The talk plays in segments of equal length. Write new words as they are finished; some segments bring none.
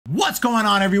What's going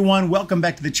on, everyone? Welcome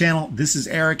back to the channel. This is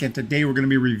Eric, and today we're going to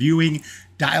be reviewing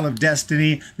Dial of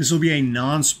Destiny. This will be a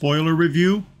non-spoiler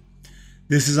review.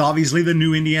 This is obviously the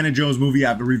new Indiana Jones movie.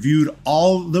 I've reviewed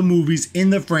all the movies in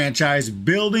the franchise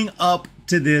building up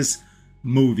to this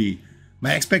movie.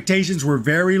 My expectations were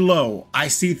very low. I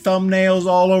see thumbnails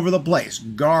all over the place.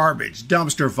 Garbage,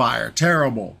 dumpster fire,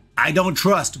 terrible. I don't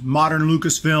trust modern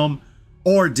Lucasfilm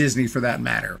or Disney for that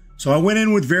matter. So I went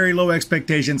in with very low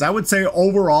expectations. I would say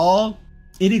overall,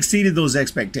 it exceeded those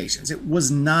expectations. It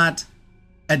was not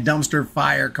a dumpster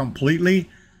fire completely.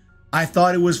 I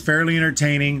thought it was fairly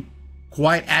entertaining,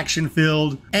 quite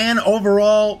action-filled, and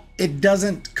overall, it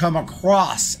doesn't come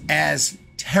across as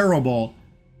terrible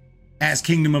as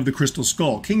Kingdom of the Crystal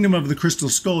Skull. Kingdom of the Crystal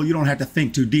Skull, you don't have to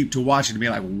think too deep to watch it and be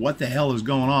like, what the hell is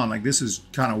going on? Like, this is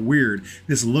kind of weird.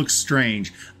 This looks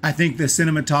strange. I think the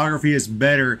cinematography is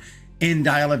better in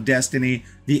Dial of Destiny.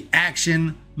 The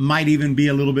action might even be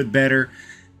a little bit better.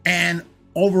 And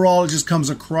overall, it just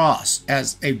comes across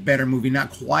as a better movie,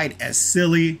 not quite as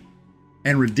silly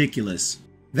and ridiculous.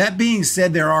 That being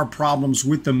said, there are problems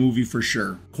with the movie for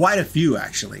sure. Quite a few,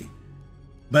 actually.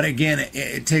 But again,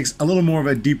 it takes a little more of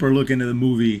a deeper look into the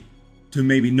movie to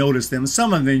maybe notice them.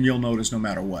 Some of them you'll notice no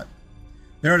matter what.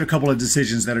 There are a couple of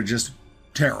decisions that are just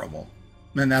terrible.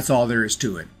 And that's all there is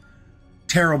to it.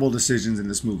 Terrible decisions in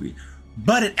this movie.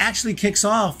 But it actually kicks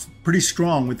off pretty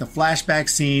strong with the flashback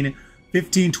scene,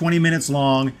 15-20 minutes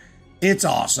long. It's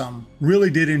awesome. Really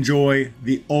did enjoy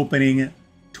the opening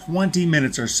 20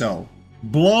 minutes or so.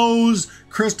 Blows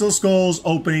Crystal Skull's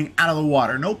opening out of the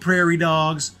water. No prairie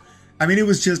dogs. I mean, it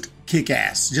was just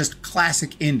kick-ass, just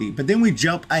classic indie. But then we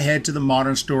jump ahead to the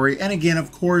modern story. And again,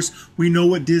 of course, we know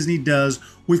what Disney does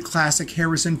with classic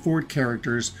Harrison Ford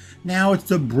characters. Now it's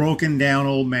the broken down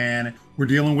old man. We're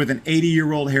dealing with an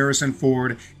 80-year-old Harrison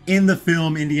Ford. In the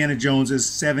film, Indiana Jones is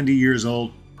 70 years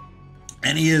old.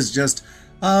 And he is just,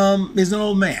 he's an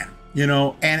old man, you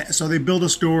know. And so they build a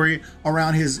story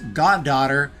around his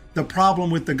goddaughter. The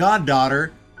problem with the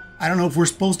goddaughter, I don't know if we're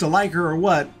supposed to like her or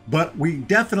what, but we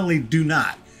definitely do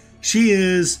not. She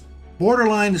is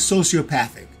borderline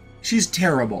sociopathic. She's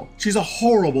terrible. She's a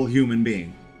horrible human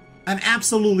being. An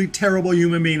absolutely terrible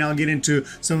human being. I'll get into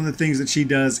some of the things that she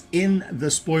does in the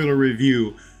spoiler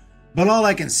review. But all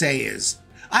I can say is,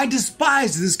 I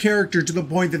despised this character to the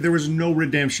point that there was no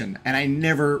redemption. And I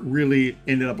never really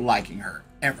ended up liking her,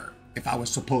 ever, if I was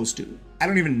supposed to. I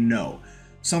don't even know.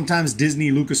 Sometimes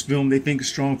Disney, Lucasfilm, they think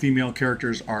strong female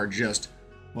characters are just,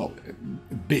 well,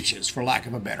 bitches, for lack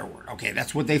of a better word. Okay,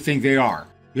 that's what they think they are,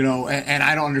 you know, and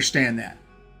I don't understand that.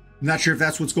 I'm not sure if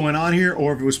that's what's going on here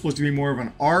or if it was supposed to be more of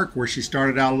an arc where she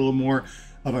started out a little more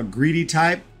of a greedy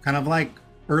type, kind of like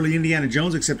early Indiana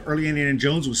Jones, except early Indiana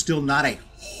Jones was still not a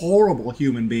horrible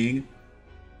human being.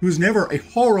 He was never a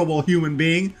horrible human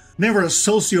being, never a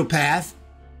sociopath.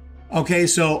 Okay,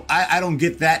 so I don't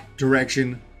get that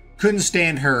direction. Couldn't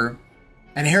stand her.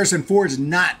 And Harrison Ford's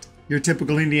not your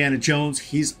typical Indiana Jones.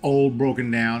 He's old, broken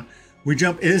down. We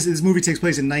jump, this movie takes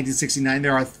place in 1969.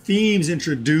 There are themes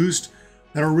introduced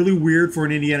that are really weird for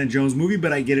an Indiana Jones movie,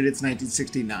 but I get it, it's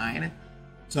 1969.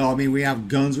 So, I mean, we have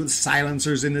guns with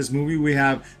silencers in this movie. We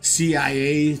have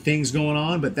CIA things going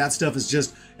on, but that stuff is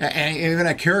just, and even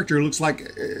a character looks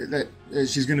like that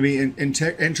she's going to be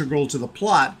integral to the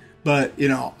plot. But, you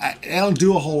know, I don't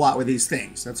do a whole lot with these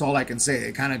things. That's all I can say.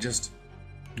 They kind of just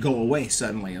go away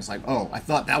suddenly. It's like, oh, I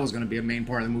thought that was going to be a main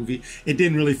part of the movie. It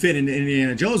didn't really fit into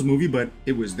Indiana Jones movie, but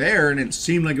it was there and it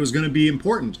seemed like it was going to be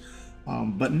important.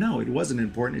 But no, it wasn't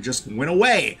important. It just went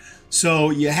away. So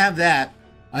you have that.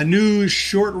 A new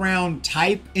short round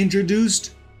type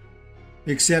introduced,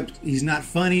 except he's not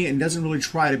funny and doesn't really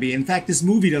try to be. In fact, this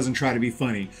movie doesn't try to be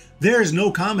funny. There's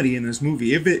no comedy in this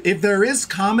movie. If there is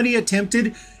comedy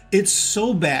attempted, it's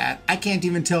so bad, I can't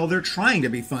even tell they're trying to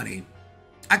be funny.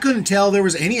 I couldn't tell there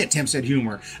was any attempts at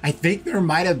humor. I think there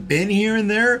might have been here and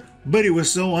there, but it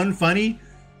was so unfunny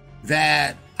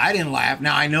that I didn't laugh.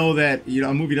 Now, I know that, you know,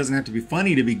 a movie doesn't have to be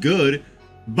funny to be good,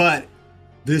 but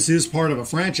this is part of a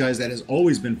franchise that has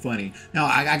always been funny. Now,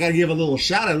 I got to give a little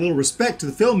shout out, a little respect to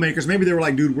the filmmakers. Maybe they were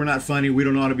like, dude, we're not funny. We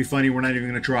don't know how to be funny. We're not even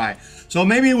going to try. So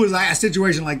maybe it was a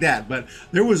situation like that. But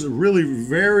there was really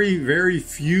very, very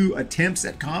few attempts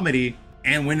at comedy.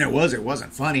 And when there was, it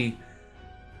wasn't funny.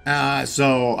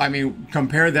 So, I mean,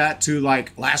 compare that to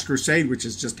like Last Crusade, which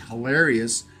is just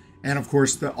hilarious. And of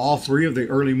course, all three of the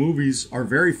early movies are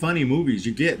very funny movies.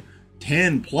 You get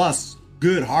 10 plus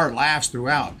good hard laughs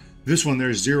throughout. This one,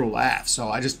 there's zero laughs. So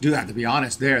I just do have to be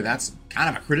honest there. That's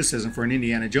kind of a criticism for an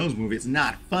Indiana Jones movie. It's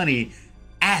not funny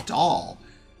at all.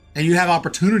 and you have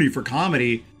opportunity for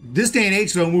comedy. This day and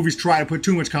age, though, movies try to put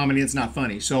too much comedy, it's not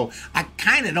funny. So I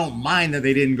kind of don't mind that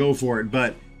they didn't go for it,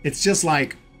 but it's just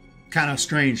like kind of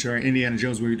strange for an Indiana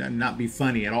Jones movie to not be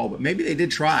funny at all. But maybe they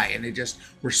did try, and they just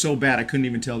were so bad I couldn't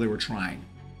even tell they were trying.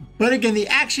 But again, the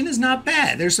action is not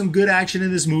bad. There's some good action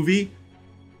in this movie,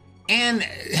 and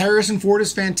Harrison Ford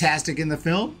is fantastic in the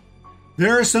film.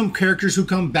 There are some characters who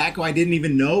come back who I didn't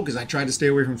even know, because I tried to stay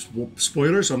away from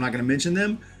spoilers, so I'm not going to mention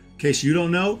them in case you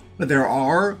don't know. But there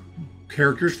are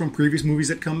characters from previous movies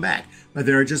that come back. But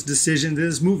there are just decisions in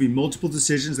this movie, multiple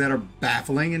decisions that are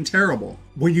baffling and terrible.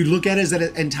 When you look at it as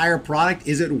an entire product,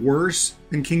 is it worse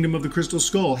than Kingdom of the Crystal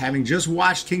Skull? Having just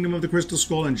watched Kingdom of the Crystal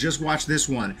Skull and just watched this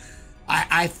one,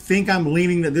 I think I'm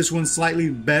leaning that this one's slightly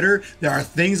better. There are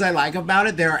things I like about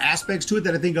it. There are aspects to it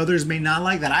that I think others may not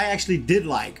like that I actually did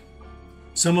like.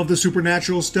 Some of the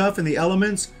supernatural stuff and the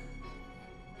elements.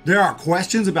 There are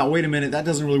questions about, wait a minute, that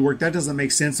doesn't really work. That doesn't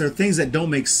make sense. There are things that don't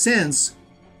make sense,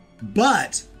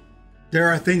 but there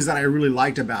are things that I really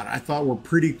liked about it. I thought were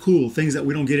pretty cool, things that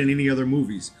we don't get in any other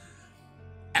movies.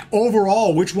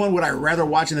 Overall, which one would I rather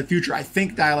watch in the future? I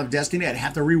think Dial of Destiny. I'd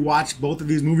have to rewatch both of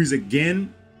these movies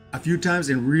again a few times,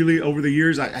 and really over the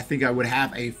years, I think I would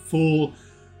have a full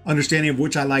understanding of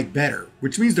which I like better,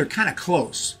 which means they're kind of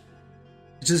close,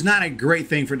 which is not a great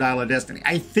thing for Dial of Destiny.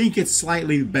 I think it's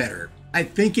slightly better. I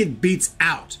think it beats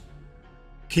out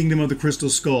Kingdom of the Crystal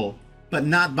Skull, but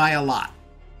not by a lot.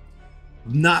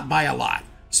 Not by a lot.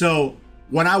 So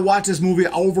when I watch this movie,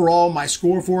 overall, my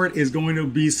score for it is going to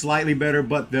be slightly better,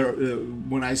 but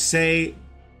when I say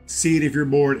see it if you're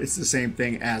bored, it's the same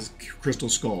thing as Crystal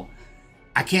Skull.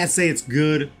 I can't say it's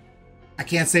good. I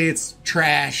can't say it's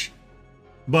trash,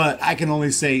 but I can only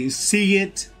say see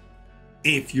it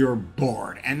if you're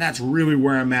bored. And that's really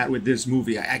where I'm at with this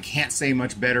movie. I can't say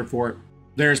much better for it.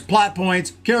 There's plot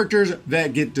points, characters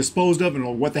that get disposed of,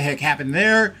 and what the heck happened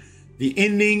there. The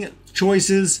ending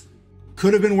choices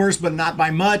could have been worse, but not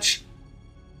by much.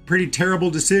 Pretty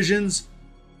terrible decisions.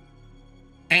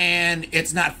 And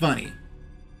it's not funny.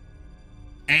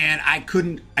 And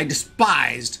I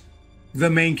despised the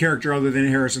main character other than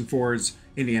Harrison Ford's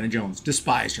Indiana Jones.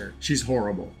 Despised her. She's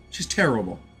horrible. She's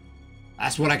terrible.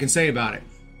 That's what I can say about it.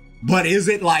 But is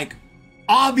it like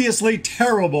obviously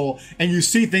terrible, and you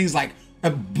see things like a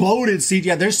bloated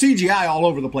CGI? There's CGI all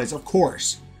over the place, of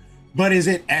course. But is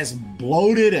it as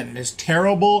bloated and as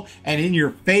terrible and in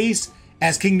your face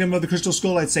as Kingdom of the Crystal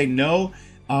Skull? I'd say no.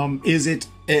 Is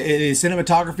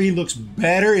cinematography looks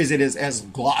better? Is it as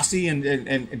glossy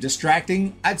and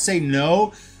distracting? I'd say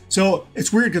no. So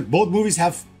it's weird because both movies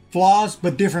have flaws,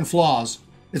 but different flaws.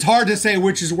 It's hard to say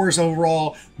which is worse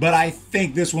overall, but I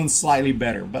think this one's slightly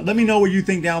better. But let me know what you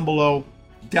think down below.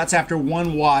 That's after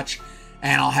one watch,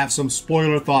 and I'll have some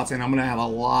spoiler thoughts, and I'm going to have a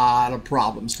lot of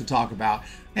problems to talk about,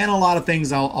 and a lot of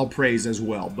things I'll praise as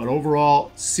well. But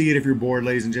overall, see it if you're bored,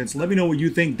 ladies and gents. Let me know what you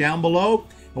think down below,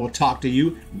 and we'll talk to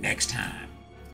you next time.